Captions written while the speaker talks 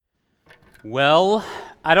Well,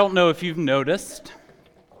 I don't know if you've noticed,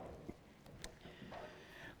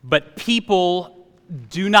 but people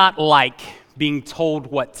do not like being told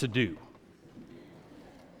what to do.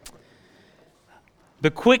 The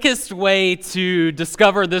quickest way to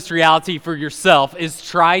discover this reality for yourself is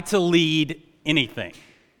try to lead anything.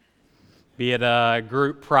 Be it a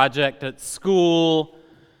group project at school,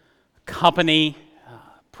 company,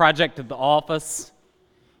 project at the office,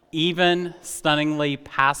 even stunningly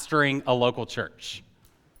pastoring a local church.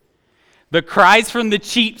 The cries from the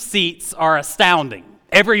cheap seats are astounding.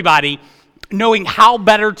 Everybody knowing how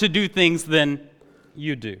better to do things than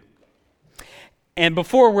you do. And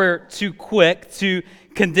before we're too quick to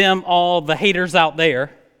condemn all the haters out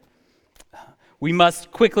there, we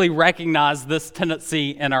must quickly recognize this tendency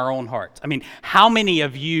in our own hearts. I mean, how many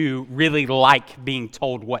of you really like being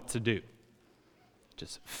told what to do? It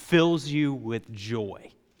just fills you with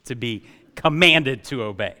joy to be commanded to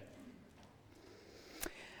obey.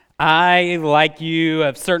 I, like you,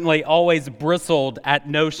 have certainly always bristled at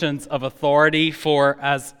notions of authority for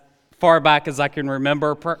as far back as I can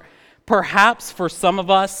remember. Perhaps for some of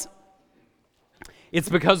us, it's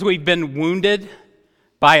because we've been wounded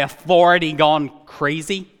by authority gone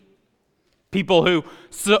crazy. People who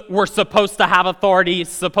were supposed to have authority,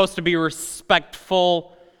 supposed to be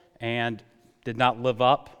respectful, and did not live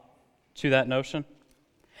up to that notion.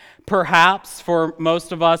 Perhaps for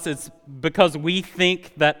most of us, it's because we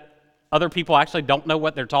think that other people actually don't know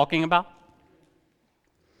what they're talking about.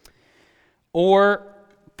 Or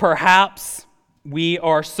perhaps we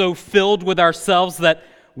are so filled with ourselves that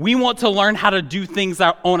we want to learn how to do things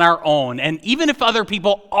on our own. And even if other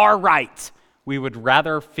people are right, we would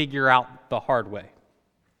rather figure out the hard way.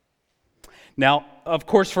 Now, of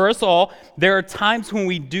course, for us all, there are times when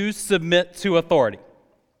we do submit to authority.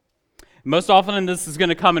 Most often, this is going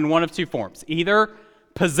to come in one of two forms. Either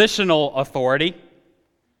positional authority.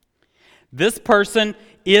 This person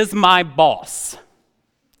is my boss.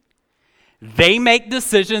 They make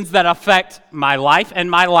decisions that affect my life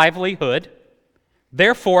and my livelihood.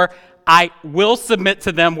 Therefore, I will submit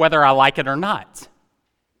to them whether I like it or not.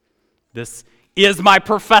 This is my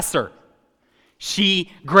professor.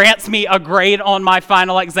 She grants me a grade on my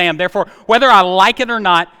final exam. Therefore, whether I like it or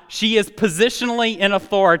not, she is positionally in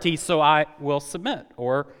authority, so I will submit.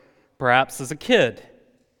 Or perhaps as a kid,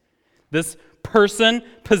 this person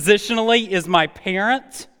positionally is my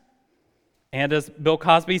parent. And as Bill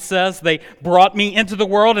Cosby says, they brought me into the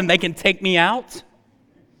world and they can take me out.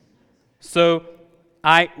 So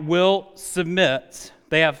I will submit.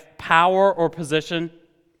 They have power or position,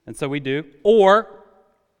 and so we do. Or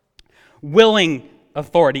willing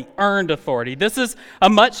authority, earned authority. This is a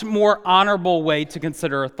much more honorable way to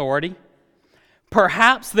consider authority.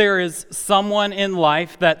 Perhaps there is someone in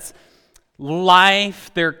life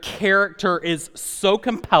their character is so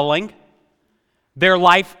compelling, their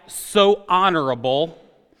life so honorable,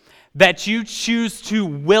 that you choose to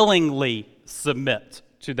willingly submit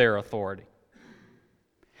to their authority.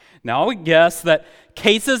 Now, I would guess that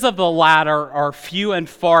cases of the latter are few and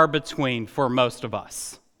far between for most of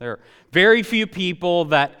us. There are very few people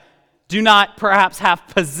that do not perhaps have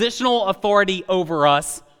positional authority over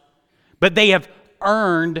us, but they have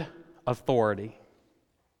earned authority.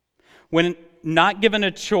 When not given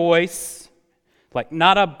a choice, like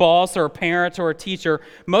not a boss or a parent or a teacher,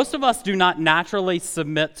 most of us do not naturally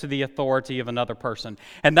submit to the authority of another person.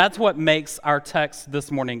 And that's what makes our text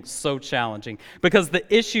this morning so challenging, because the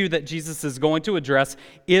issue that Jesus is going to address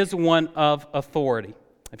is one of authority.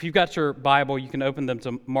 If you've got your Bible, you can open them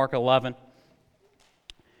to Mark 11.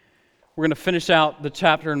 We're going to finish out the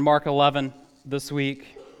chapter in Mark 11 this week,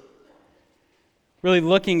 really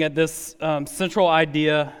looking at this central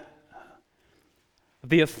idea of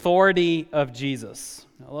the authority of Jesus.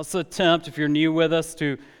 Now, let's attempt, if you're new with us,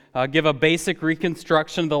 to give a basic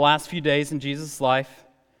reconstruction of the last few days in Jesus' life.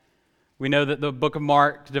 We know that the book of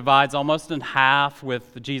Mark divides almost in half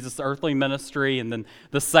with Jesus' earthly ministry, and then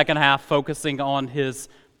the second half focusing on his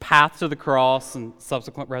path to the cross and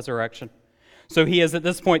subsequent resurrection. So he has at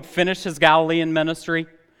this point finished his Galilean ministry,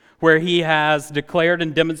 where he has declared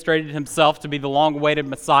and demonstrated himself to be the long-awaited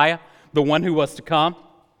Messiah, the one who was to come,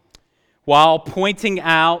 while pointing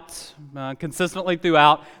out consistently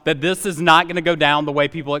throughout that this is not going to go down the way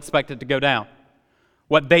people expect it to go down.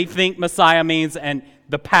 What they think Messiah means and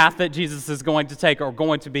the path that Jesus is going to take are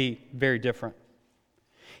going to be very different.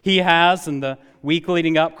 He has, in the week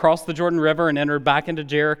leading up, crossed the Jordan River and entered back into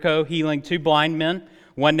Jericho, healing two blind men,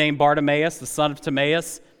 one named Bartimaeus, the son of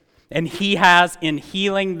Timaeus. And he has, in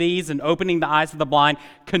healing these and opening the eyes of the blind,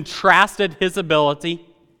 contrasted his ability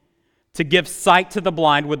to give sight to the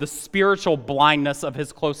blind with the spiritual blindness of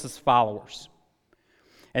his closest followers.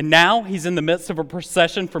 And now he's in the midst of a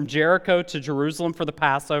procession from Jericho to Jerusalem for the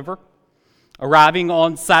Passover, arriving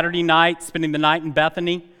on Saturday night, spending the night in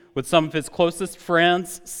Bethany with some of his closest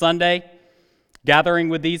friends. Sunday, gathering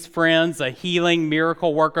with these friends, a healing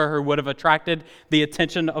miracle worker who would have attracted the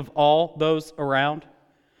attention of all those around.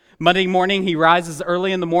 Monday morning, he rises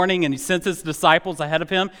early in the morning and he sends his disciples ahead of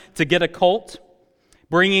him to get a colt.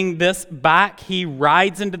 Bringing this back, he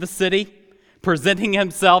rides into the city, presenting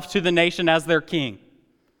himself to the nation as their king.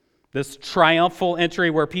 This triumphal entry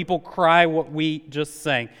where people cry what we just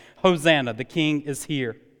sang, Hosanna, the king is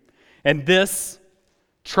here. And this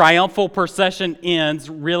triumphal procession ends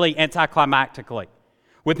really anticlimactically,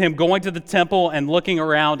 with him going to the temple and looking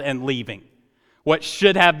around and leaving. What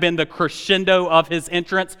should have been the crescendo of his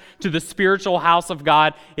entrance to the spiritual house of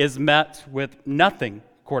God is met with nothing,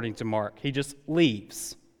 according to Mark. He just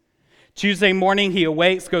leaves. Tuesday morning, he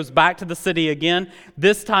awakes, goes back to the city again,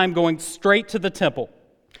 this time going straight to the temple,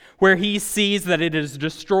 where he sees that it is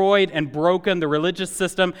destroyed and broken. The religious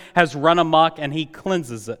system has run amok, and he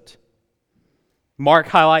cleanses it. Mark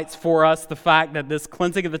highlights for us the fact that this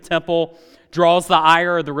cleansing of the temple draws the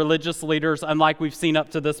ire of the religious leaders, unlike we've seen up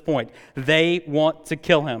to this point. They want to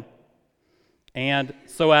kill him. And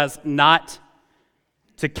so as not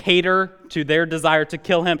to cater to their desire to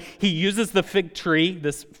kill him, he uses the fig tree,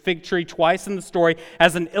 this fig tree twice in the story,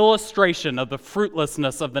 as an illustration of the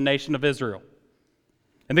fruitlessness of the nation of Israel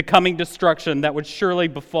and the coming destruction that would surely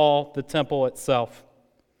befall the temple itself.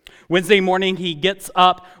 Wednesday morning, he gets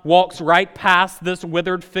up, walks right past this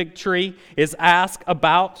withered fig tree, is asked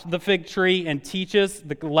about the fig tree, and teaches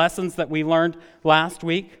the lessons that we learned last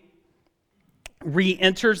week.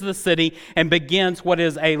 Re-enters the city and begins what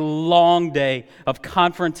is a long day of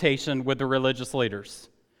confrontation with the religious leaders.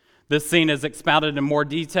 This scene is expounded in more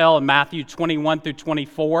detail in Matthew 21 through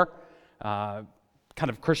 24, kind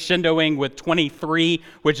of crescendoing with 23,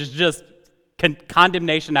 which is just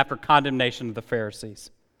condemnation after condemnation of the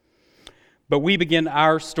Pharisees. But we begin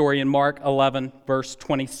our story in Mark 11, verse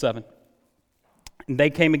 27. And they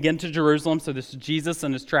came again to Jerusalem, so this is Jesus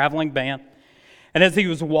and his traveling band. And as he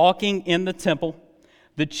was walking in the temple,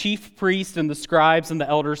 the chief priests and the scribes and the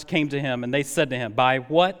elders came to him, and they said to him, "By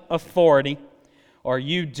what authority are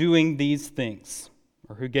you doing these things?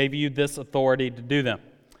 Or who gave you this authority to do them?"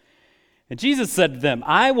 And Jesus said to them,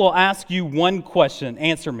 "I will ask you one question.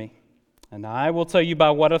 Answer me, and I will tell you by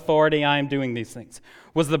what authority I am doing these things.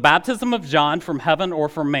 Was the baptism of John from heaven or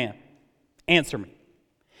from man? Answer me."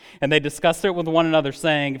 And they discussed it with one another,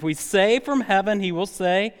 saying, "If we say from heaven," he will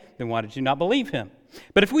say, "then why did you not believe him?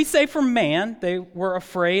 But if we say from man," they were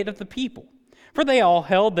afraid of the people, for they all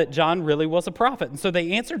held that John really was a prophet. And so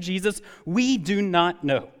they answered Jesus, "We do not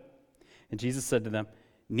know." And Jesus said to them,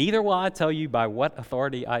 "Neither will I tell you by what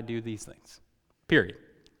authority I do these things." Period.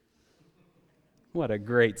 What a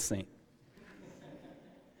great scene.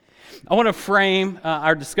 I want to frame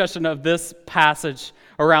our discussion of this passage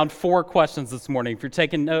around 4 questions this morning. If you're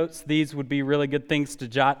taking notes, these would be really good things to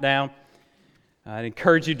jot down. I'd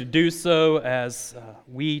encourage you to do so as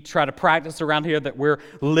we try to practice around here that we're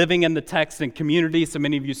living in the text in community. So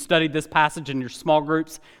many of you studied this passage in your small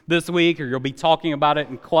groups this week, or you'll be talking about it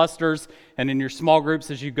in clusters and in your small groups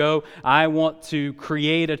as you go. I want to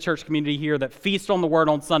create a church community here that feasts on the Word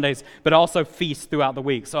on Sundays, but also feasts throughout the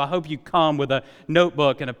week. So I hope you come with a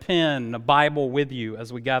notebook and a pen and a Bible with you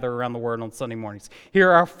as we gather around the Word on Sunday mornings. Here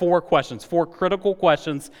are 4 questions, 4 critical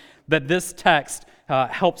questions that this text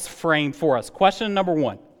helps frame for us. Question number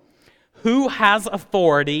 1, who has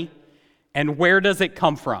authority and where does it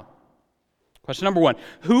come from? Question number 1,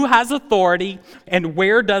 who has authority and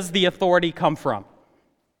where does the authority come from?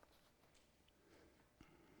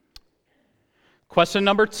 Question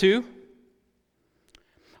number 2,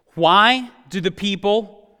 why do the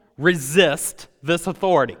people resist this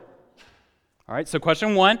authority? All right, so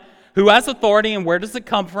question 1, who has authority and where does it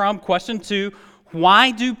come from? Question 2,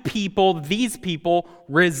 why do these people,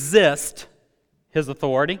 resist his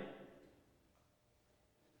authority?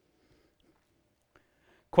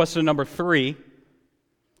 Question number 3,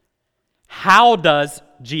 how does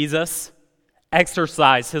Jesus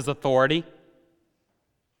exercise his authority?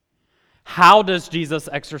 How does Jesus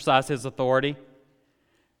exercise his authority?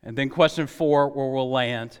 And then question 4, where we'll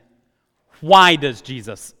land, why does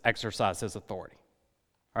Jesus exercise his authority?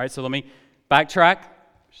 All right, so let me backtrack.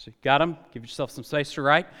 So got them? Give yourself some space to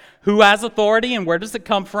write. Who has authority and where does it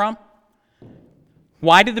come from?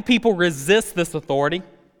 Why do the people resist this authority?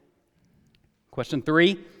 Question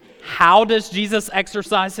 3, how does Jesus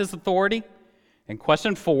exercise his authority? And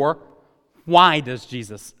question 4, why does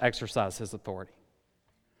Jesus exercise his authority?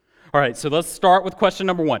 All right, so let's start with question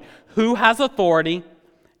number 1. Who has authority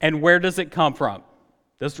and where does it come from?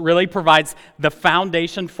 This really provides the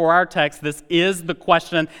foundation for our text. This is the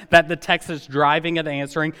question that the text is driving at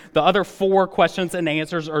answering. The other 4 questions and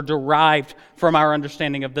answers are derived from our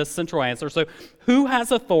understanding of this central answer. So, who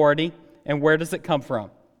has authority and where does it come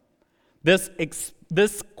from? This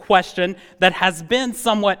question that has been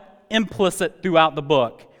somewhat implicit throughout the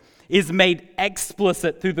book is made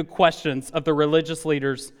explicit through the questions of the religious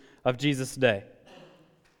leaders of Jesus' day.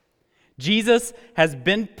 Jesus has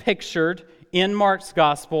been pictured in Mark's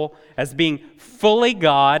gospel as being fully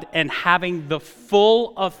God and having the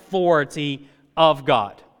full authority of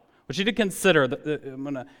God. I want you to consider, I'm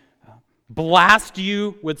going to blast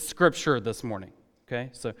you with scripture this morning, okay?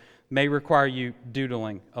 So may require you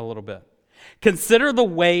doodling a little bit. Consider the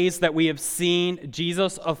ways that we have seen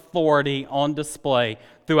Jesus' authority on display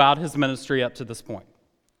throughout his ministry up to this point,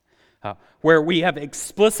 where we have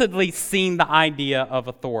explicitly seen the idea of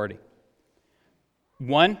authority.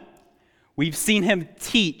 1, we've seen him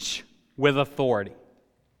teach with authority.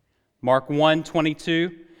 Mark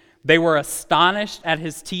 1:22, they were astonished at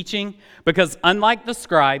his teaching because unlike the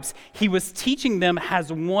scribes, he was teaching them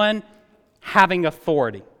as one having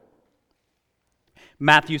authority.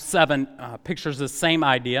 Matthew 7 pictures the same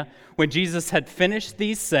idea. When Jesus had finished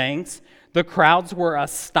these sayings, the crowds were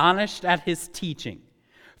astonished at his teaching,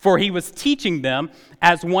 for he was teaching them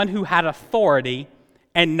as one who had authority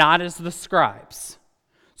and not as the scribes.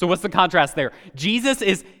 So what's the contrast there? Jesus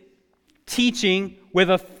is teaching with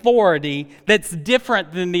authority that's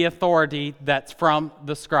different than the authority that's from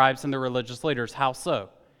the scribes and the religious leaders. How so?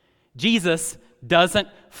 Jesus doesn't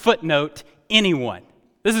footnote anyone.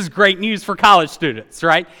 This is great news for college students,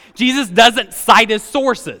 right? Jesus doesn't cite his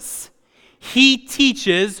sources. He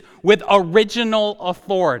teaches with original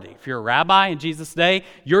authority. If you're a rabbi in Jesus' day,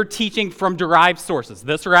 you're teaching from derived sources.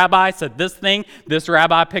 This rabbi said this thing, this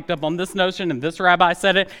rabbi picked up on this notion, and this rabbi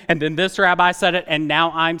said it, and then this rabbi said it, and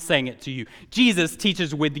now I'm saying it to you. Jesus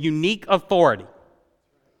teaches with unique authority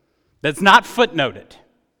that's not footnoted.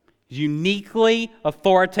 Uniquely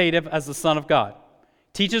authoritative as the Son of God.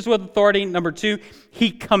 Teaches with authority. Number 2,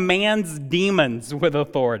 he commands demons with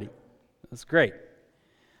authority. That's great.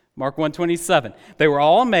 Mark 1:27. They were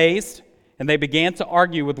all amazed, and they began to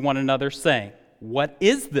argue with one another, saying, "What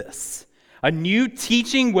is this? A new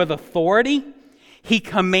teaching with authority? He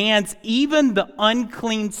commands even the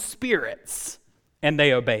unclean spirits, and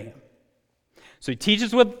they obey him." So he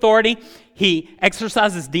teaches with authority. He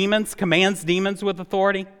exorcises demons, commands demons with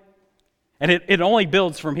authority. And it only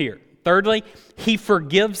builds from here. Thirdly, he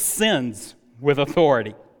forgives sins with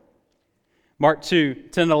authority. Mark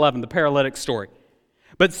 2:10-11, the paralytic story.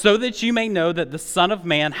 But so that you may know that the Son of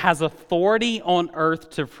Man has authority on earth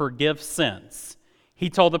to forgive sins, he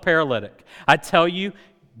told the paralytic, I tell you,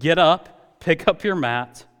 get up, pick up your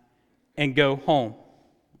mat, and go home.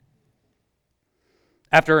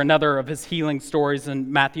 After another of his healing stories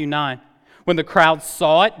in Matthew 9, when the crowd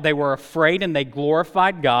saw it, they were afraid and they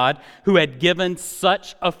glorified God who had given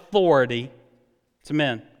such authority to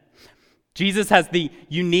men. Jesus has the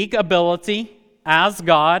unique ability as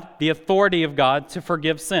God, the authority of God, to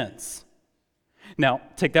forgive sins. Now,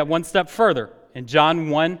 take that one step further. In John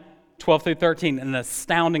 1:12-13, an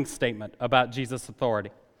astounding statement about Jesus' authority.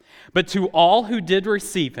 But to all who did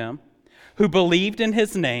receive him, who believed in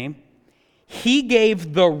his name, he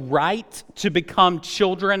gave the right to become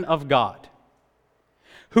children of God,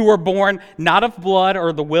 who were born not of blood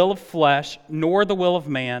or the will of flesh, nor the will of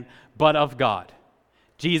man, but of God.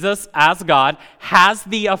 Jesus, as God, has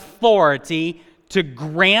the authority to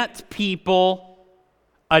grant people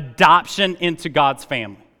adoption into God's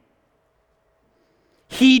family.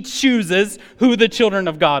 He chooses who the children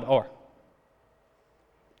of God are.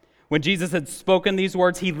 When Jesus had spoken these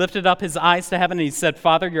words, he lifted up his eyes to heaven and he said,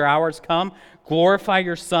 Father, your hour has come. Glorify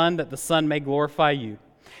your Son, that the Son may glorify you.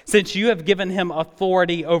 Since you have given him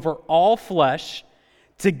authority over all flesh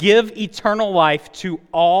to give eternal life to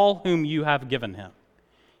all whom you have given him.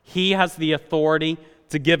 He has the authority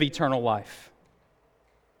to give eternal life.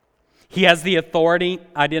 He has the authority,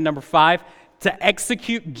 idea number 5, to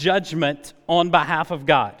execute judgment on behalf of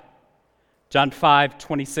God. John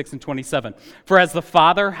 5:26-27. For as the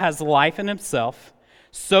Father has life in himself,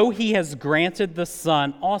 so he has granted the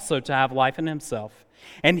Son also to have life in himself.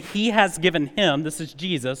 And he has given him, this is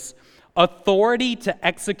Jesus, authority to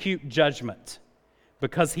execute judgment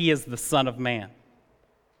because he is the Son of Man.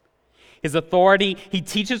 His authority, he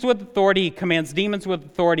teaches with authority, he commands demons with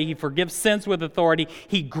authority, he forgives sins with authority,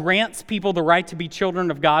 he grants people the right to be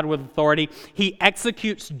children of God with authority, he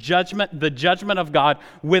executes judgment, the judgment of God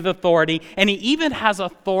with authority, and he even has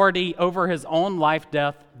authority over his own life,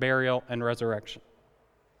 death, burial, and resurrection.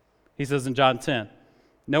 He says in John 10,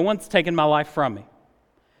 "No one's taken my life from me.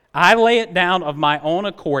 I lay it down of my own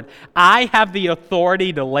accord. I have the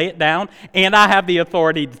authority to lay it down, and I have the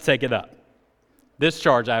authority to take it up. This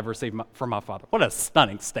charge I have received from my Father." What a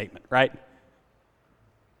stunning statement, right?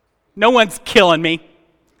 No one's killing me.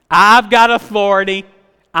 I've got authority.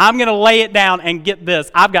 I'm going to lay it down, and get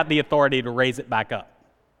this, I've got the authority to raise it back up.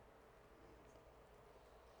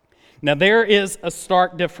 Now, there is a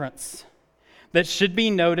stark difference that should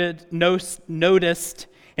be noticed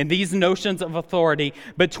in these notions of authority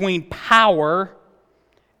between power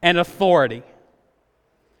and authority.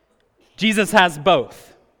 Jesus has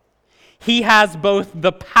both. He has both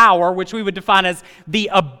the power, which we would define as the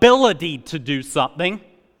ability to do something,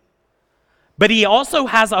 but he also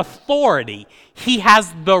has authority. He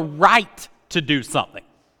has the right to do something.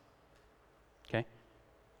 Okay?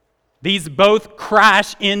 These both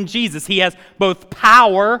crash in Jesus. He has both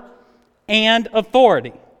power and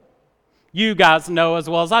authority. You guys know as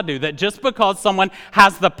well as I do that just because someone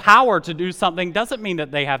has the power to do something doesn't mean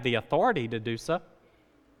that they have the authority to do so.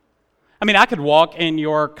 I mean, I could walk in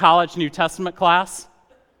your college New Testament class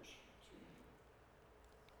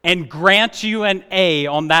and grant you an A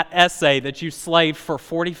on that essay that you slaved for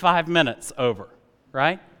 45 minutes over,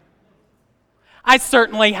 right? I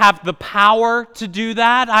certainly have the power to do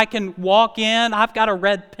that. I can walk in, I've got a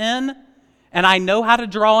red pen, and I know how to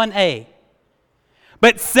draw an A.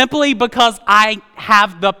 But simply because I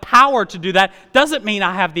have the power to do that doesn't mean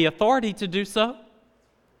I have the authority to do so.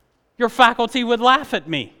 Your faculty would laugh at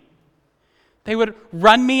me. They would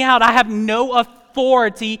run me out. I have no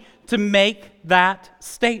authority to make that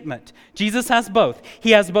statement. Jesus has both.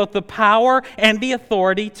 He has both the power and the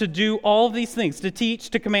authority to do all of these things, to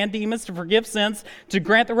teach, to command demons, to forgive sins, to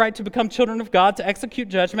grant the right to become children of God, to execute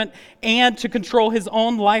judgment, and to control his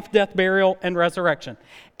own life, death, burial, and resurrection.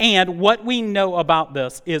 And what we know about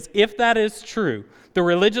this is, if that is true, the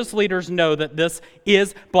religious leaders know that this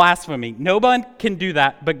is blasphemy. No one can do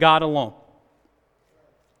that but God alone.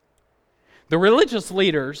 The religious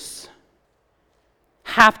leaders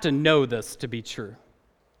have to know this to be true.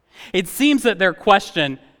 It seems that their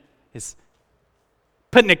question is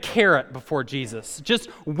putting a carrot before Jesus, just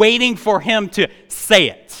waiting for him to say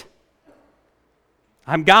it.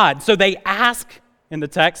 I'm God. So they ask in the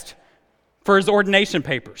text for his ordination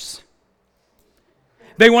papers.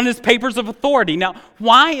 They want his papers of authority. Now,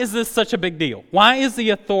 why is this such a big deal? Why is the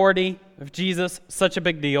authority of Jesus such a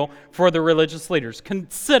big deal for the religious leaders?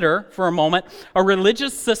 Consider for a moment a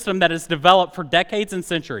religious system that has developed for decades and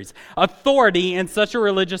centuries. Authority in such a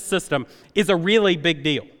religious system is a really big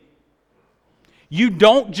deal. You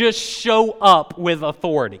don't just show up with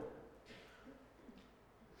authority.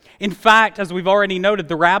 In fact, as we've already noted,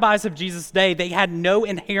 the rabbis of Jesus' day, they had no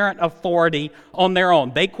inherent authority on their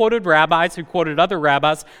own. They quoted rabbis who quoted other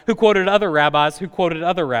rabbis who quoted other rabbis who quoted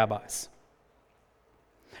other rabbis.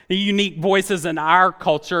 The unique voices in our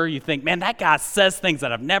culture, you think, man, that guy says things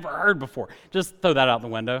that I've never heard before. Just throw that out the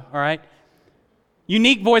window, all right?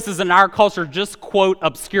 Unique voices in our culture just quote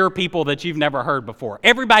obscure people that you've never heard before.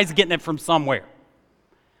 Everybody's getting it from somewhere.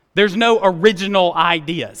 There's no original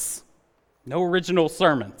ideas, no original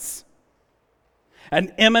sermons.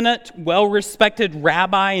 An eminent, well-respected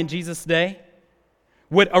rabbi in Jesus' day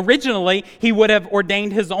he would have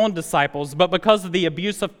ordained his own disciples, but because of the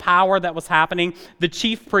abuse of power that was happening, the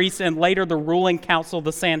chief priests and later the ruling council,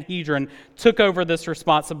 the Sanhedrin, took over this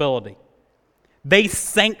responsibility. They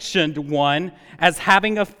sanctioned one as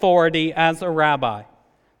having authority as a rabbi.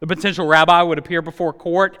 The potential rabbi would appear before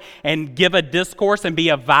court and give a discourse and be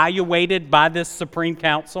evaluated by this supreme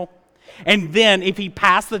council. And then, if he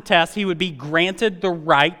passed the test, he would be granted the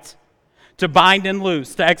right to bind and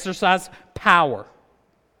loose, to exercise power.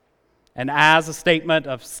 And as a statement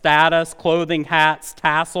of status, clothing, hats,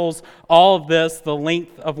 tassels, all of this, the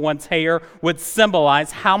length of one's hair, would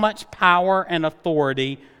symbolize how much power and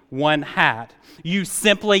authority one had. You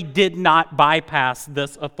simply did not bypass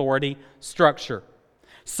this authority structure.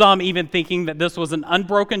 Some even thinking that this was an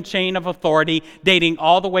unbroken chain of authority dating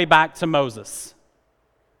all the way back to Moses.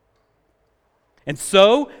 And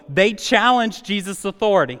so they challenged Jesus'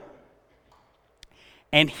 authority.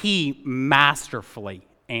 And he masterfully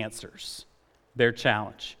answers their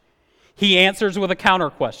challenge. He answers with a counter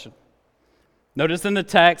question. Notice in the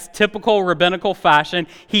text, typical rabbinical fashion,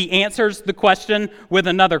 he answers the question with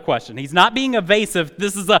another question. He's not being evasive.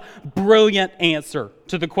 This is a brilliant answer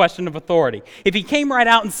to the question of authority. If he came right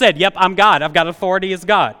out and said, yep, I'm God, I've got authority as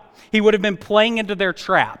God, he would have been playing into their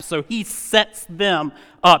trap. So he sets them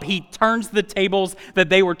up. He turns the tables that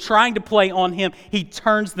they were trying to play on him, he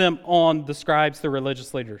turns them on the scribes, the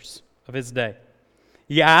religious leaders of his day.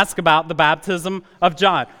 You ask about the baptism of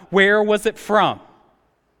John. Where was it from?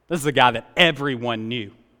 This is a guy that everyone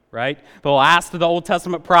knew, right? The last of the Old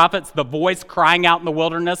Testament prophets, the voice crying out in the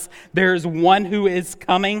wilderness, there's one who is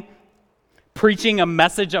coming, preaching a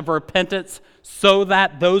message of repentance so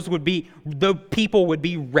that the people would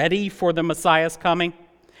be ready for the Messiah's coming,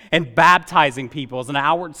 and baptizing people as an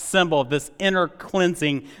outward symbol of this inner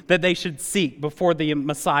cleansing that they should seek before the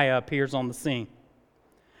Messiah appears on the scene.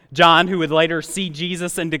 John, who would later see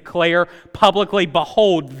Jesus and declare publicly,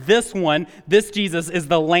 behold, this Jesus is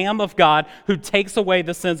the Lamb of God who takes away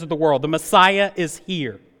the sins of the world. The Messiah is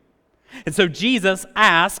here. And so Jesus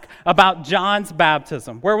asked about John's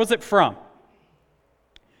baptism. Where was it from?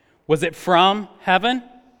 Was it from heaven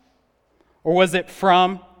or was it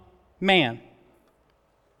from man?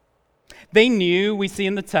 They knew, we see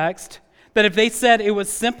in the text, that if they said it was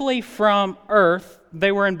simply from earth,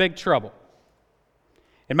 they were in big trouble.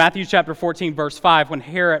 In Matthew chapter 14, verse 5, when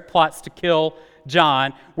Herod plots to kill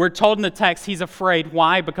John, we're told in the text he's afraid.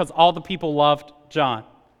 Why? Because all the people loved John.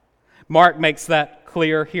 Mark makes that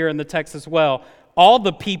clear here in the text as well. All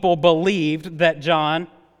the people believed that John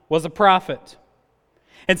was a prophet.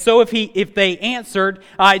 And so if they answered,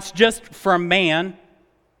 it's just from man,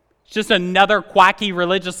 it's just another quacky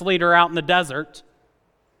religious leader out in the desert,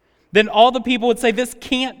 then all the people would say, this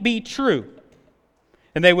can't be true.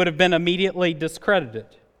 And they would have been immediately discredited.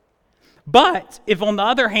 But if on the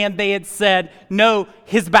other hand they had said, no,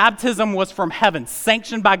 his baptism was from heaven,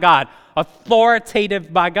 sanctioned by God,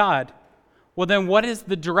 authoritative by God, well then what is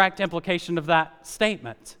the direct implication of that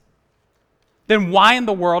statement? Then why in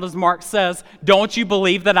the world, as Mark says, don't you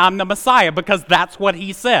believe that I'm the Messiah? Because that's what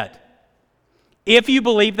he said. If you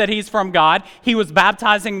believe that he's from God, he was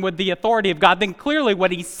baptizing with the authority of God, then clearly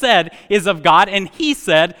what he said is of God, and he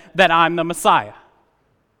said that I'm the Messiah.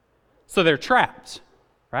 So they're trapped,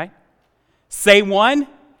 right? Say one,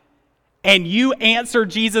 and you answer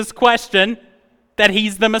Jesus' question that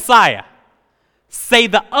he's the Messiah. Say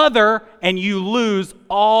the other, and you lose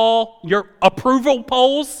all your approval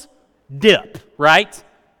polls, dip, right?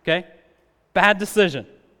 Okay? Bad decision.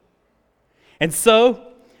 And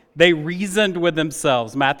so they reasoned with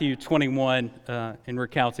themselves. Matthew 21, in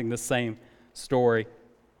recounting the same story,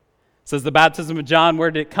 says, the baptism of John,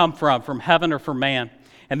 where did it come from? From heaven or from man?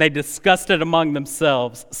 And they discussed it among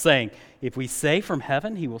themselves, saying, if we say from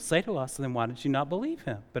heaven, he will say to us, then why did you not believe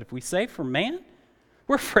him? But if we say from man,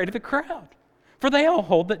 we're afraid of the crowd. For they all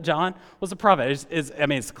hold that John was a prophet.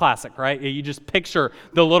 It's classic, right? You just picture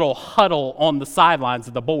the little huddle on the sidelines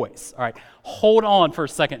of the boys. All right, hold on for a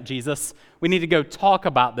second, Jesus. We need to go talk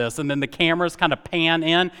about this. And then the cameras kind of pan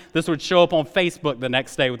in. This would show up on Facebook the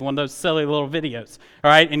next day with one of those silly little videos. All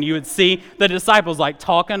right, and you would see the disciples like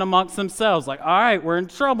talking amongst themselves, like, all right, we're in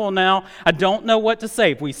trouble now. I don't know what to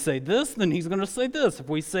say. If we say this, then he's going to say this. If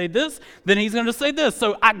we say this, then he's going to say this.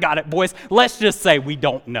 So I got it, boys. Let's just say we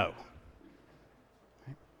don't know.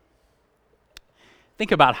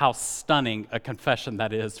 Think about how stunning a confession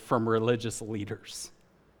that is from religious leaders.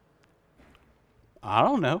 I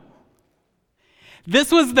don't know.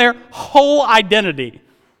 This was their whole identity,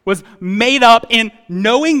 was made up in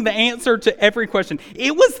knowing the answer to every question.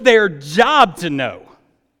 It was their job to know.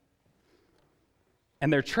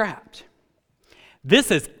 And they're trapped. This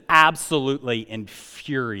is absolutely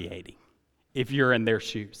infuriating if you're in their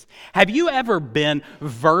shoes. Have you ever been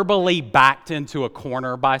verbally backed into a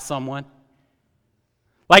corner by someone?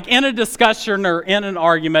 Like in a discussion or in an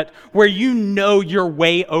argument where you know you're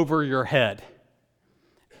way over your head.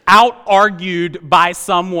 Out-argued by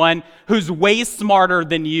someone who's way smarter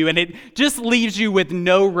than you, and it just leaves you with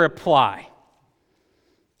no reply.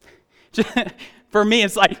 For me,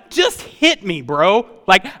 it's like, just hit me, bro.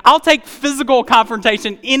 Like, I'll take physical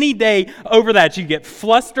confrontation any day over that. You get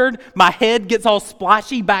flustered, my head gets all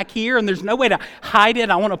splashy back here, and there's no way to hide it.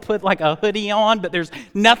 I want to put like a hoodie on, but there's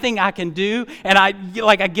nothing I can do. And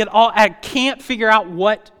I can't figure out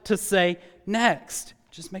what to say next.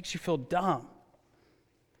 It just makes you feel dumb.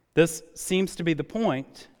 This seems to be the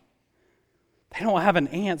point. They don't have an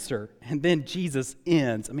answer, and then Jesus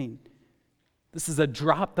ends. This is a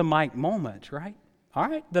drop the mic moment, right? All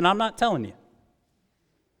right, then I'm not telling you.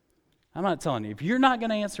 I'm not telling you. If you're not going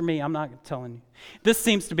to answer me, I'm not telling you. This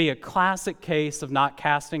seems to be a classic case of not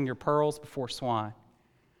casting your pearls before swine.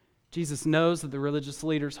 Jesus knows that the religious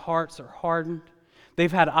leaders' hearts are hardened.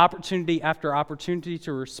 They've had opportunity after opportunity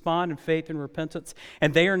to respond in faith and repentance,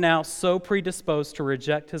 and they are now so predisposed to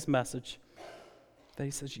reject his message that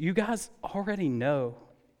he says, you guys already know.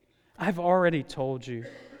 I've already told you.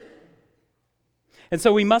 And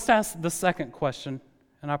so we must ask the second question,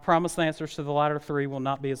 and I promise the answers to the latter three will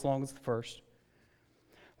not be as long as the first.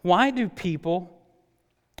 Why do people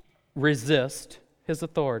resist his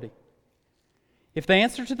authority? If the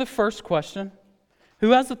answer to the first question,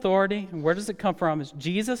 who has authority and where does it come from, is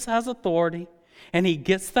Jesus has authority, and he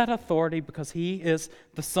gets that authority because he is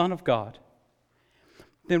the Son of God,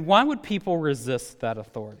 then why would people resist that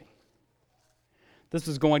authority? This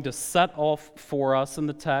is going to set off for us in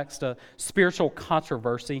the text a spiritual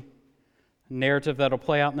controversy, a narrative that will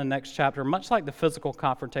play out in the next chapter, much like the physical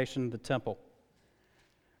confrontation in the temple.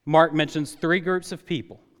 Mark mentions three groups of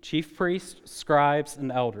people: chief priests, scribes,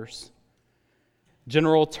 and elders.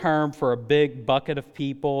 General term for a big bucket of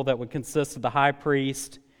people that would consist of the high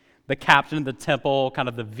priest, the captain of the temple, kind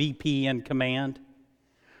of the VP in command,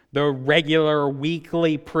 the regular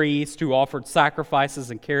weekly priest who offered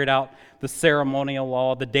sacrifices and carried out the ceremonial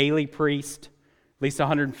law, the daily priest, at least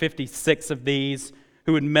 156 of these,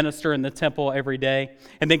 who would minister in the temple every day,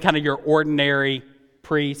 and then kind of your ordinary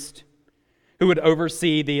priest who would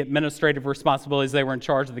oversee the administrative responsibilities. They were in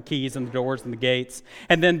charge of the keys and the doors and the gates.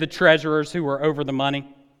 And then the treasurers who were over the money.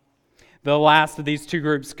 The last of these two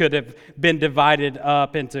groups could have been divided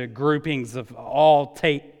up into groupings of all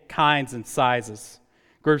kinds and sizes.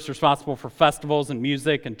 Groups responsible for festivals and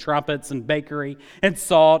music and trumpets and bakery and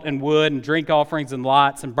salt and wood and drink offerings and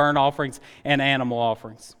lots and burnt offerings and animal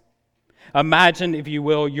offerings. Imagine, if you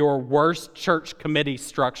will, your worst church committee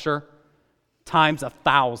structure times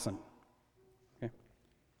 1,000.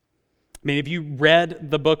 I mean, if you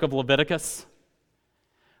read the book of Leviticus,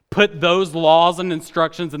 put those laws and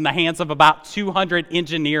instructions in the hands of about 200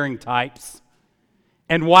 engineering types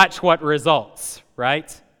and watch what results,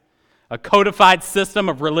 right? A codified system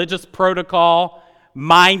of religious protocol,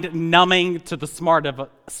 mind-numbing to the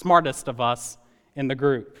smartest of us in the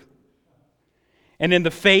group. And in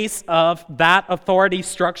the face of that authority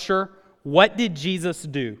structure, what did Jesus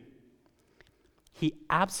do? He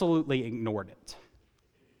absolutely ignored it.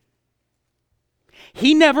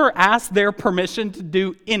 He never asked their permission to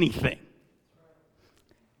do anything.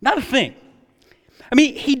 Not a thing. I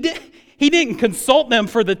mean, he didn't consult them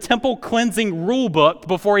for the temple cleansing rule book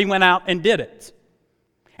before he went out and did it.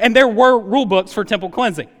 And there were rule books for temple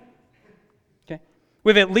cleansing. Okay?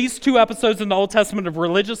 We have at least 2 episodes in the Old Testament of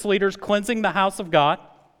religious leaders cleansing the house of God.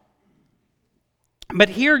 But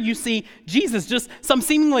here you see Jesus, just some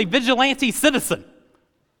seemingly vigilante citizen,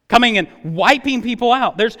 coming and wiping people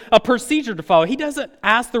out. There's a procedure to follow. He doesn't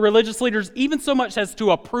ask the religious leaders even so much as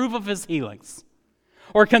to approve of his healings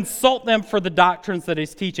or consult them for the doctrines that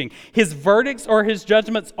he's teaching. His verdicts or his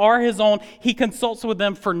judgments are his own. He consults with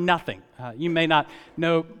them for nothing. You may not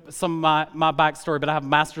know some of my backstory, but I have a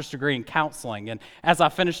master's degree in counseling. And as I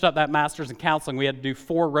finished up that master's in counseling, we had to do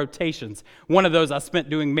 4 rotations. One of those I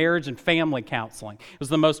spent doing marriage and family counseling. It was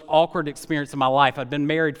the most awkward experience of my life. I'd been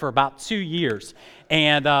married for about 2 years.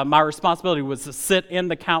 And my responsibility was to sit in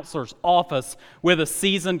the counselor's office with a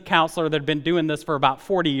seasoned counselor that had been doing this for about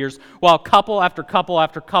 40 years, while couple after couple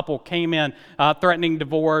after couple came in threatening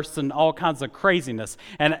divorce and all kinds of craziness.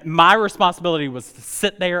 And my responsibility was to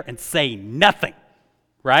sit there and say nothing,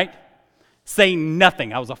 right? Say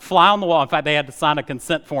nothing. I was a fly on the wall. In fact, they had to sign a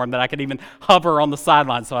consent form that I could even hover on the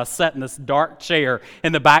sideline. So I sat in this dark chair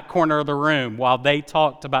in the back corner of the room while they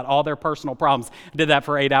talked about all their personal problems. I did that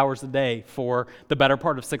for 8 hours a day for the better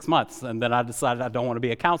part of 6 months. And then I decided I don't want to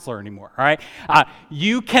be a counselor anymore, all right?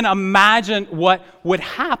 You can imagine what would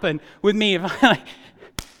happen with me if I'm like,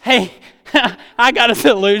 hey, I got a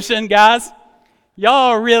solution, guys.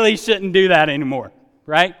 Y'all really shouldn't do that anymore,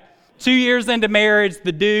 right? 2 years into marriage,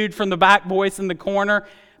 the dude from the back voice in the corner,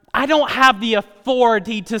 I don't have the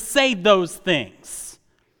authority to say those things.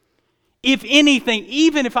 If anything,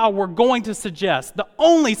 even if I were going to suggest, the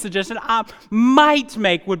only suggestion I might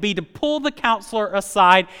make would be to pull the counselor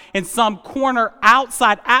aside in some corner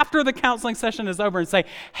outside after the counseling session is over and say,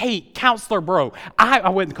 hey, Counselor Bro, I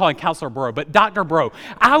wouldn't call him Counselor Bro, but Dr. Bro,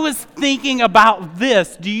 I was thinking about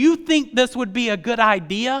this. Do you think this would be a good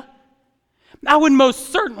idea? I would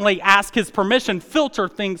most certainly ask his permission, filter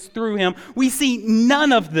things through him. We see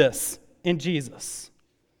none of this in Jesus.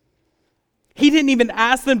 He didn't even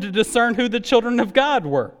ask them to discern who the children of God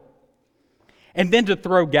were. And then to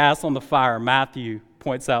throw gas on the fire, Matthew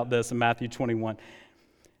points out this in Matthew 21.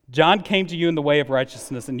 John came to you in the way of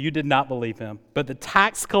righteousness, and you did not believe him, but the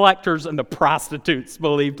tax collectors and the prostitutes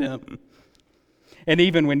believed him. And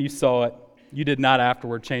even when you saw it, you did not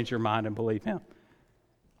afterward change your mind and believe him.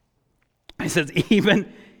 He says,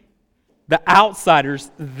 even the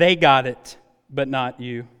outsiders, they got it, but not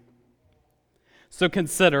you. So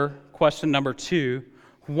consider question number 2.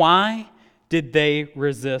 Why did they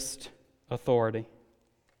resist authority?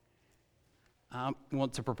 I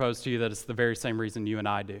want to propose to you that it's the very same reason you and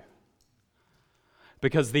I do.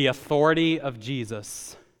 Because the authority of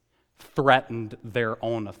Jesus threatened their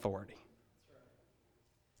own authority.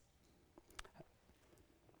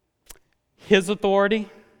 His authority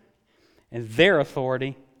and their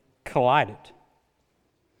authority collided.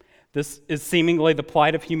 This is seemingly the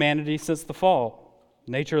plight of humanity since the fall.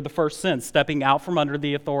 Nature of the first sin, stepping out from under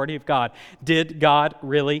the authority of God. Did God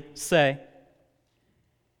really say?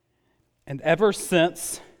 And ever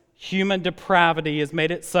since, human depravity has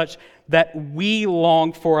made it such that we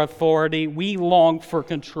long for authority, we long for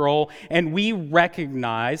control, and we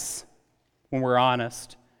recognize, when we're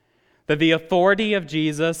honest, that the authority of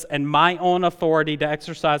Jesus and my own authority to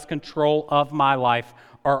exercise control of my life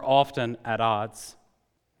are often at odds.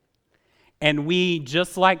 And we,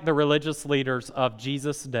 just like the religious leaders of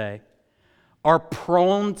Jesus' day, are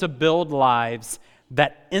prone to build lives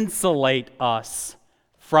that insulate us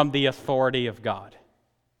from the authority of God.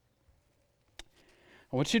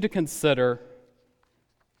 I want you to consider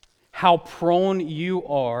how prone you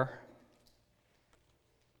are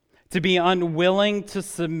to be unwilling to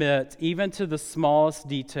submit even to the smallest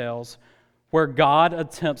details where God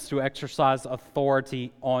attempts to exercise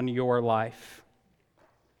authority on your life.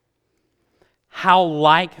 How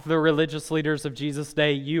like the religious leaders of Jesus'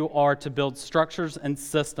 day you are to build structures and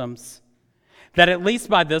systems that, at least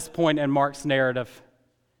by this point in Mark's narrative,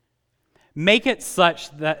 make it such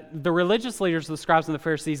that the religious leaders, the scribes and the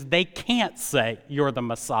Pharisees, they can't say you're the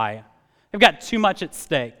Messiah. They've got too much at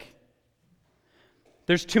stake.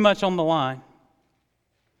 There's too much on the line.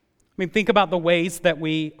 I mean, think about the ways that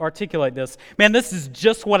we articulate this. Man, this is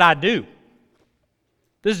just what I do.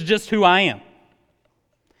 This is just who I am.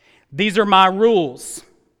 These are my rules.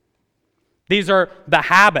 These are the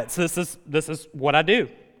habits. This is what I do.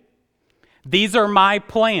 These are my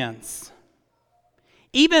plans.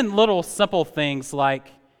 Even little simple things like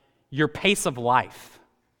your pace of life.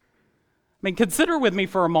 I mean, consider with me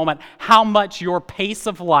for a moment how much your pace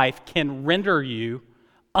of life can render you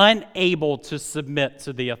unable to submit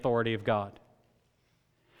to the authority of God.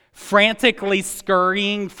 Frantically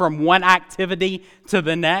scurrying from one activity to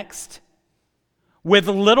the next, with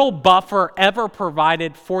little buffer ever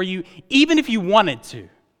provided for you, even if you wanted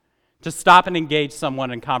to stop and engage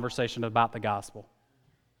someone in conversation about the gospel.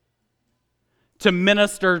 To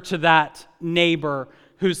minister to that neighbor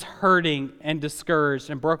who's hurting and discouraged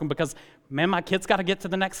and broken because, man, my kid's got to get to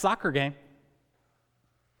the next soccer game.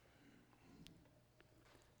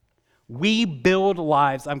 We build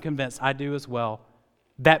lives, I'm convinced I do as well,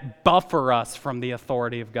 that buffer us from the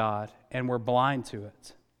authority of God, and we're blind to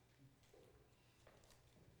it.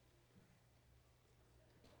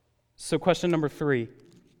 So question number 3,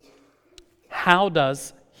 how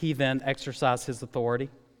does he then exercise his authority?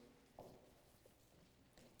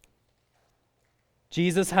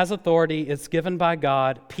 Jesus has authority. It's given by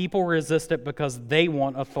God. People resist it because they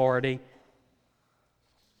want authority.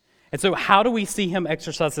 And so how do we see him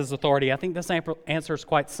exercise his authority? I think this answer is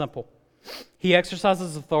quite simple. He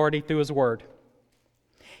exercises authority through his word.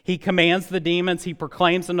 He commands the demons. He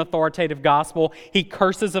proclaims an authoritative gospel. He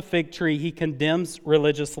curses a fig tree. He condemns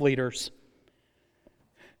religious leaders.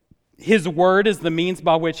 His word is the means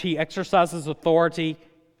by which he exercises authority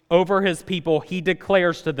over his people. He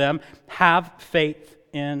declares to them, have faith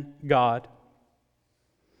in God.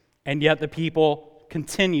 And yet the people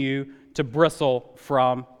continue to bristle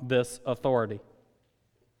from this authority.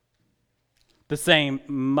 The same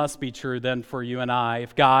must be true then for you and I.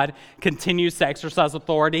 If God continues to exercise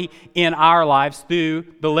authority in our lives through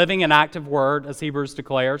the living and active word, as Hebrews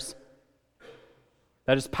declares,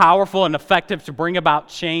 that is powerful and effective to bring about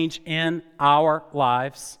change in our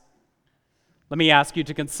lives, let me ask you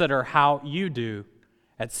to consider how you do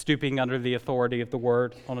at stooping under the authority of the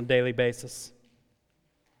Word on a daily basis.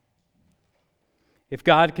 If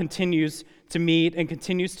God continues to meet and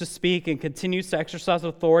continues to speak and continues to exercise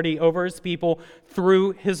authority over His people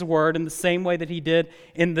through His Word in the same way that He did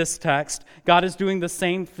in this text, God is doing the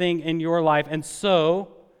same thing in your life. And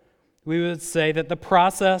so, we would say that the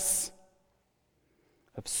process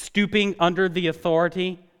of stooping under the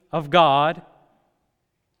authority of God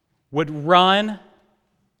would run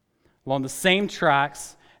along the same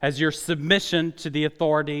tracks as your submission to the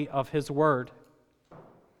authority of His Word.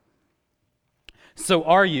 So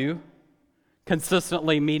are you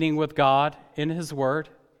consistently meeting with God in His Word?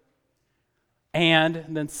 And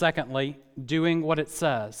then secondly, doing what it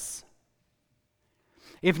says.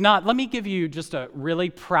 If not, let me give you just a really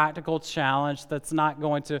practical challenge that's not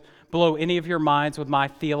going to blow any of your minds with my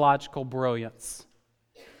theological brilliance.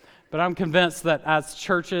 But I'm convinced that as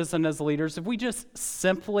churches and as leaders, if we just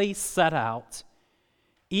simply set out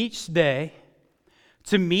each day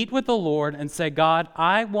to meet with the Lord and say, God,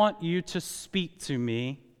 I want you to speak to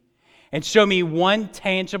me and show me one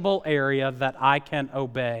tangible area that I can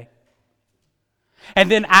obey.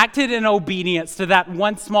 And then acted in obedience to that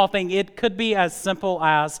one small thing. It could be as simple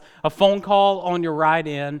as a phone call on your ride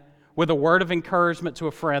in with a word of encouragement to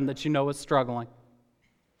a friend that you know is struggling.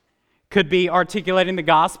 Could be articulating the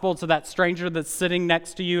gospel to that stranger that's sitting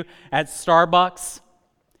next to you at Starbucks.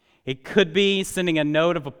 It could be sending a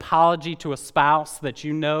note of apology to a spouse that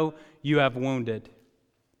you know you have wounded.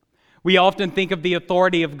 We often think of the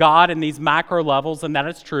authority of God in these macro levels, and that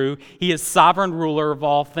is true. He is sovereign ruler of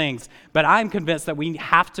all things. But I'm convinced that we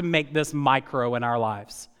have to make this micro in our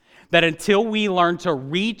lives. That until we learn to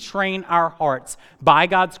retrain our hearts by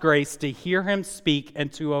God's grace to hear Him speak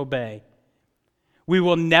and to obey, we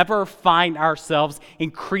will never find ourselves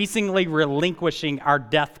increasingly relinquishing our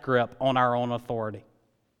death grip on our own authority.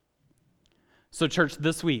 So, church,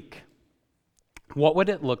 this week, what would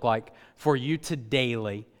it look like for you to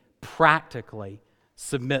daily, practically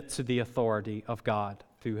submit to the authority of God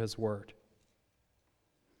through His Word?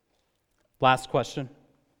 Last question.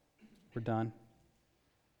 We're done.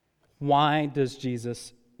 Why does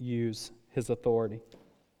Jesus use His authority?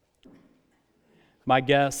 My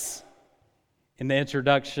guess in the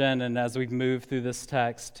introduction and as we've moved through this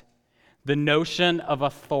text, the notion of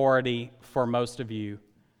authority for most of you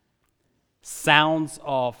sounds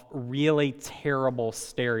off really terrible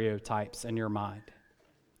stereotypes in your mind.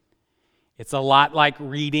 It's a lot like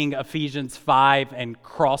reading Ephesians 5 and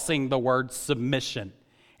crossing the word submission,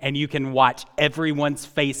 and you can watch everyone's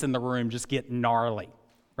face in the room just get gnarly,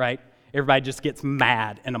 right? Everybody just gets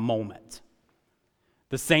mad in a moment.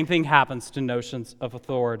 The same thing happens to notions of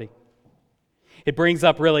authority. It brings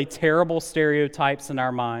up really terrible stereotypes in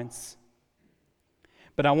our minds.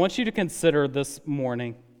 But I want you to consider this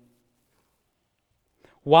morning,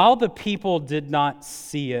 while the people did not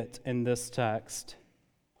see it in this text,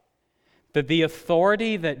 that the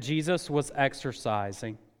authority that Jesus was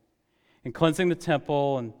exercising in cleansing the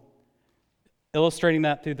temple and illustrating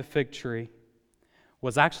that through the fig tree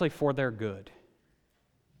was actually for their good.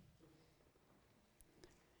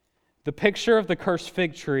 The picture of the cursed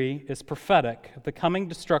fig tree is prophetic of the coming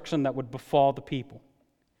destruction that would befall the people.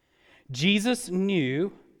 Jesus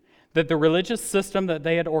knew that the religious system that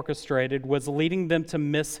they had orchestrated was leading them to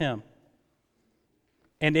miss Him,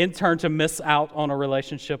 and in turn to miss out on a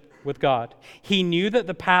relationship with God. He knew that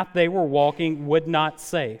the path they were walking would not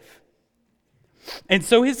save. And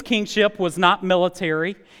so His kingship was not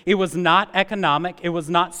military, it was not economic, it was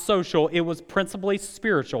not social, it was principally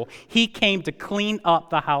spiritual. He came to clean up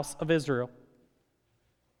the house of Israel.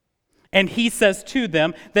 And He says to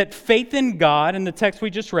them that faith in God, in the text we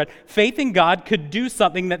just read, faith in God could do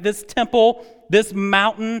something that this temple, this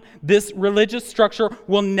mountain, this religious structure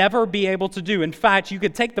will never be able to do. In fact, you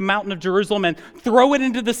could take the mountain of Jerusalem and throw it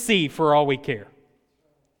into the sea for all we care.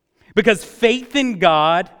 Because faith in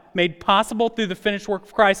God, made possible through the finished work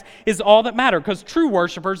of Christ, is all that matters. Because true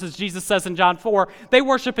worshipers, as Jesus says in John 4, they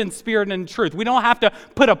worship in spirit and in truth. We don't have to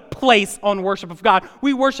put a place on worship of God.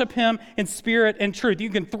 We worship Him in spirit and truth. You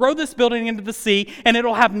can throw this building into the sea, and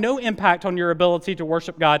it'll have no impact on your ability to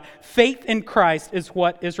worship God. Faith in Christ is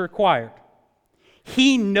what is required.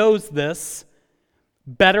 He knows this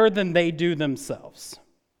better than they do themselves.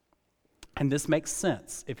 And this makes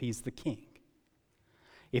sense if He's the King.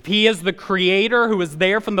 If He is the Creator who is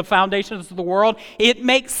there from the foundations of the world, it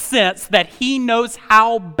makes sense that He knows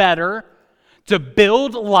how better to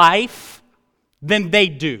build life than they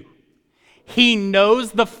do. He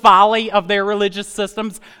knows the folly of their religious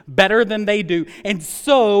systems better than they do. And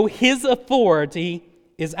so His authority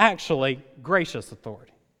is actually gracious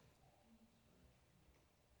authority.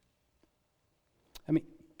 I mean,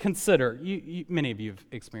 consider, many of you have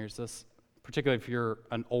experienced this, particularly if you're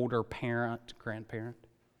an older parent, grandparent.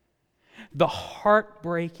 The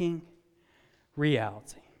heartbreaking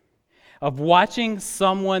reality of watching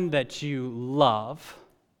someone that you love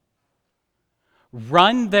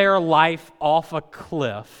run their life off a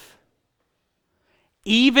cliff,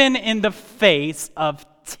 even in the face of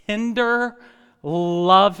tender,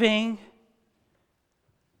 loving,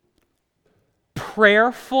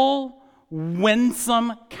 prayerful,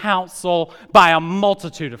 winsome counsel by a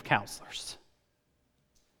multitude of counselors.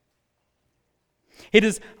 It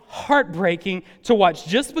is heartbreaking to watch.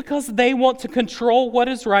 Just because they want to control what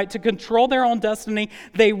is right, to control their own destiny,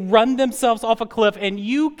 they run themselves off a cliff, and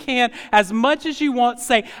you can, as much as you want,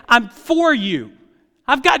 say, I'm for you.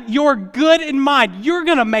 I've got your good in mind. You're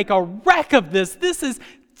going to make a wreck of this. This is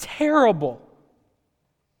terrible.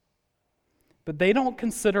 But they don't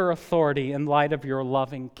consider authority in light of your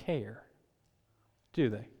loving care, do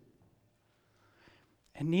they?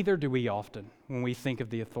 And neither do we often when we think of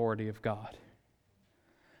the authority of God.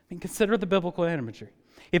 And consider the biblical imagery.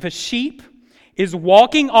 If a sheep is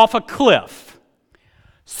walking off a cliff,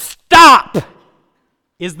 stop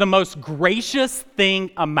is the most gracious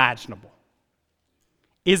thing imaginable.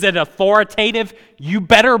 Is it authoritative? You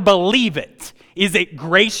better believe it. Is it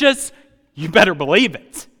gracious? You better believe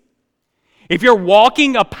it. If you're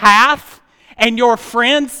walking a path and your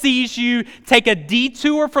friend sees you take a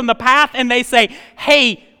detour from the path and they say,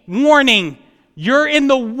 hey, warning, you're in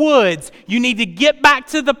the woods. You need to get back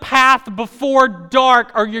to the path before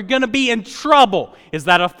dark or you're going to be in trouble. Is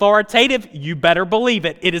that authoritative? You better believe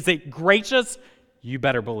it. Is it gracious? You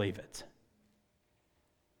better believe it.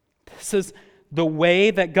 This is the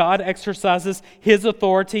way that God exercises His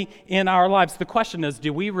authority in our lives. The question is,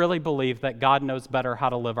 do we really believe that God knows better how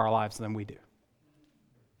to live our lives than we do?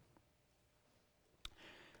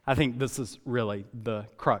 I think this is really the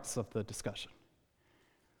crux of the discussion.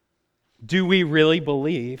 Do we really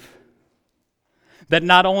believe that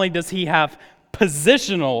not only does He have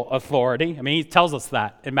positional authority, I mean, He tells us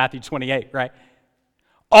that in Matthew 28, right?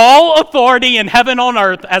 All authority in heaven and on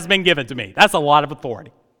earth has been given to me. That's a lot of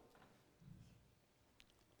authority.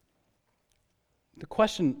 The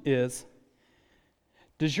question is,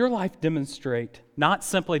 does your life demonstrate not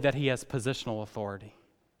simply that He has positional authority,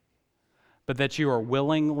 but that you are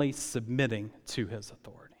willingly submitting to His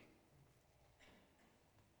authority?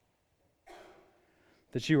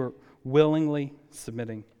 That you are willingly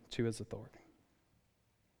submitting to His authority.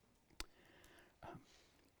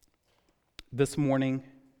 This morning,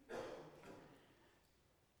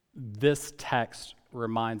 this text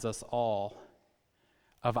reminds us all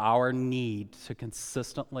of our need to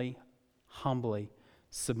consistently, humbly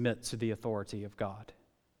submit to the authority of God,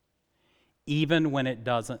 even when it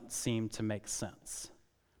doesn't seem to make sense.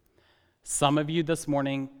 Some of you this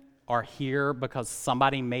morning are here because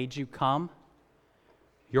somebody made you come.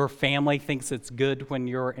 Your family thinks it's good when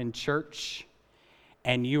you're in church,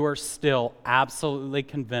 and you are still absolutely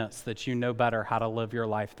convinced that you know better how to live your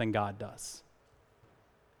life than God does.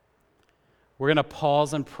 We're going to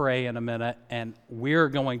pause and pray in a minute, and we're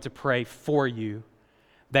going to pray for you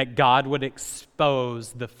that God would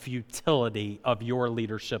expose the futility of your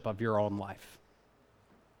leadership of your own life.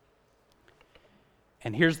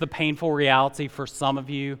 And here's the painful reality for some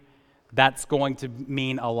of you. That's going to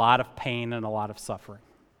mean a lot of pain and a lot of suffering.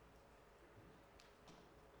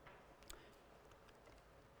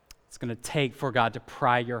 It's going to take for God to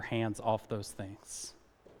pry your hands off those things.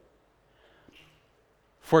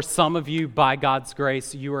 For some of you, by God's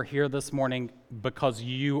grace, you are here this morning because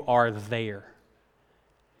you are there.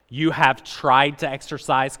 You have tried to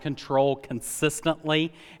exercise control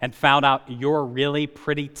consistently and found out you're really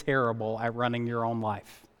pretty terrible at running your own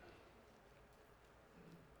life.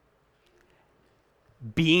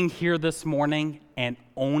 Being here this morning and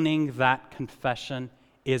owning that confession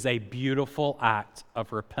is a beautiful act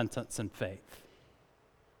of repentance and faith.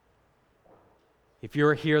 If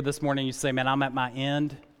you're here this morning, you say, man, I'm at my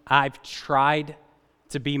end. I've tried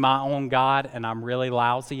to be my own God, and I'm really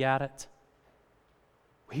lousy at it.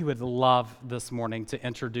 We would love this morning to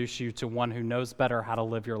introduce you to one who knows better how to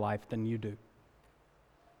live your life than you do.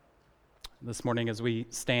 This morning, as we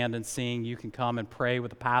stand and sing, you can come and pray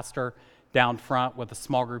with a pastor down front, with a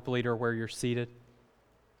small group leader where you're seated.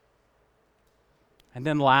 And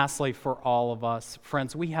then lastly, for all of us,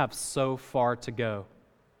 friends, we have so far to go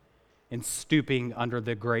in stooping under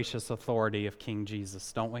the gracious authority of King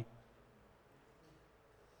Jesus, don't we?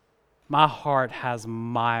 My heart has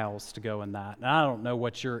miles to go in that. And I don't know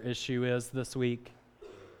what your issue is this week,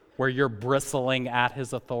 where you're bristling at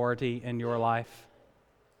His authority in your life.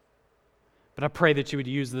 But I pray that you would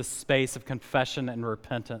use this space of confession and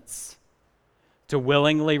repentance to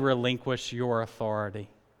willingly relinquish your authority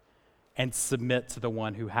and submit to the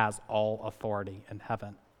one who has all authority in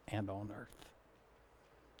heaven and on earth.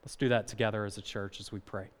 Let's do that together as a church as we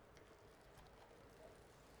pray.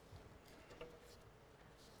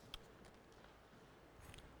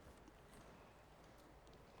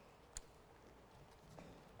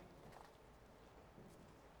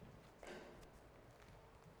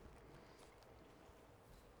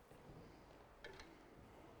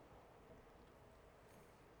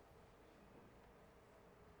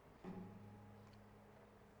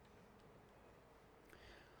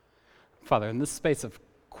 Father, in this space of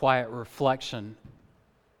quiet reflection,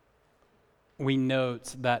 we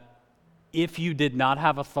note that if you did not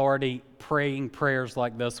have authority, praying prayers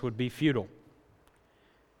like this would be futile.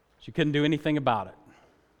 You couldn't do anything about it.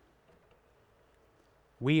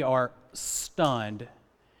 We are stunned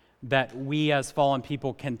that we as fallen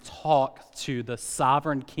people can talk to the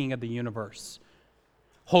sovereign King of the universe,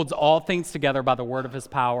 holds all things together by the word of his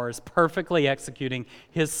power, is perfectly executing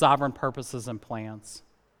his sovereign purposes and plans.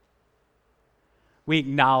 We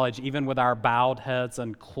acknowledge, even with our bowed heads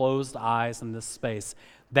and closed eyes in this space,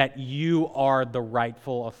 that you are the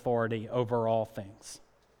rightful authority over all things.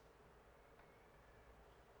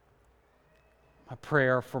 My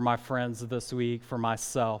prayer for my friends this week, for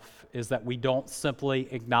myself, is that we don't simply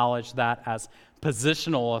acknowledge that as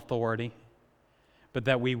positional authority, but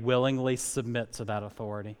that we willingly submit to that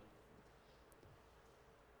authority.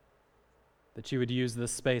 That you would use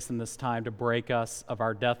this space and this time to break us of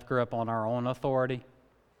our death grip on our own authority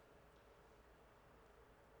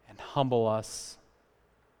and humble us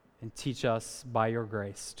and teach us by your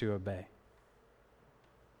grace to obey.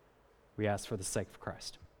 We ask for the sake of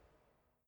Christ.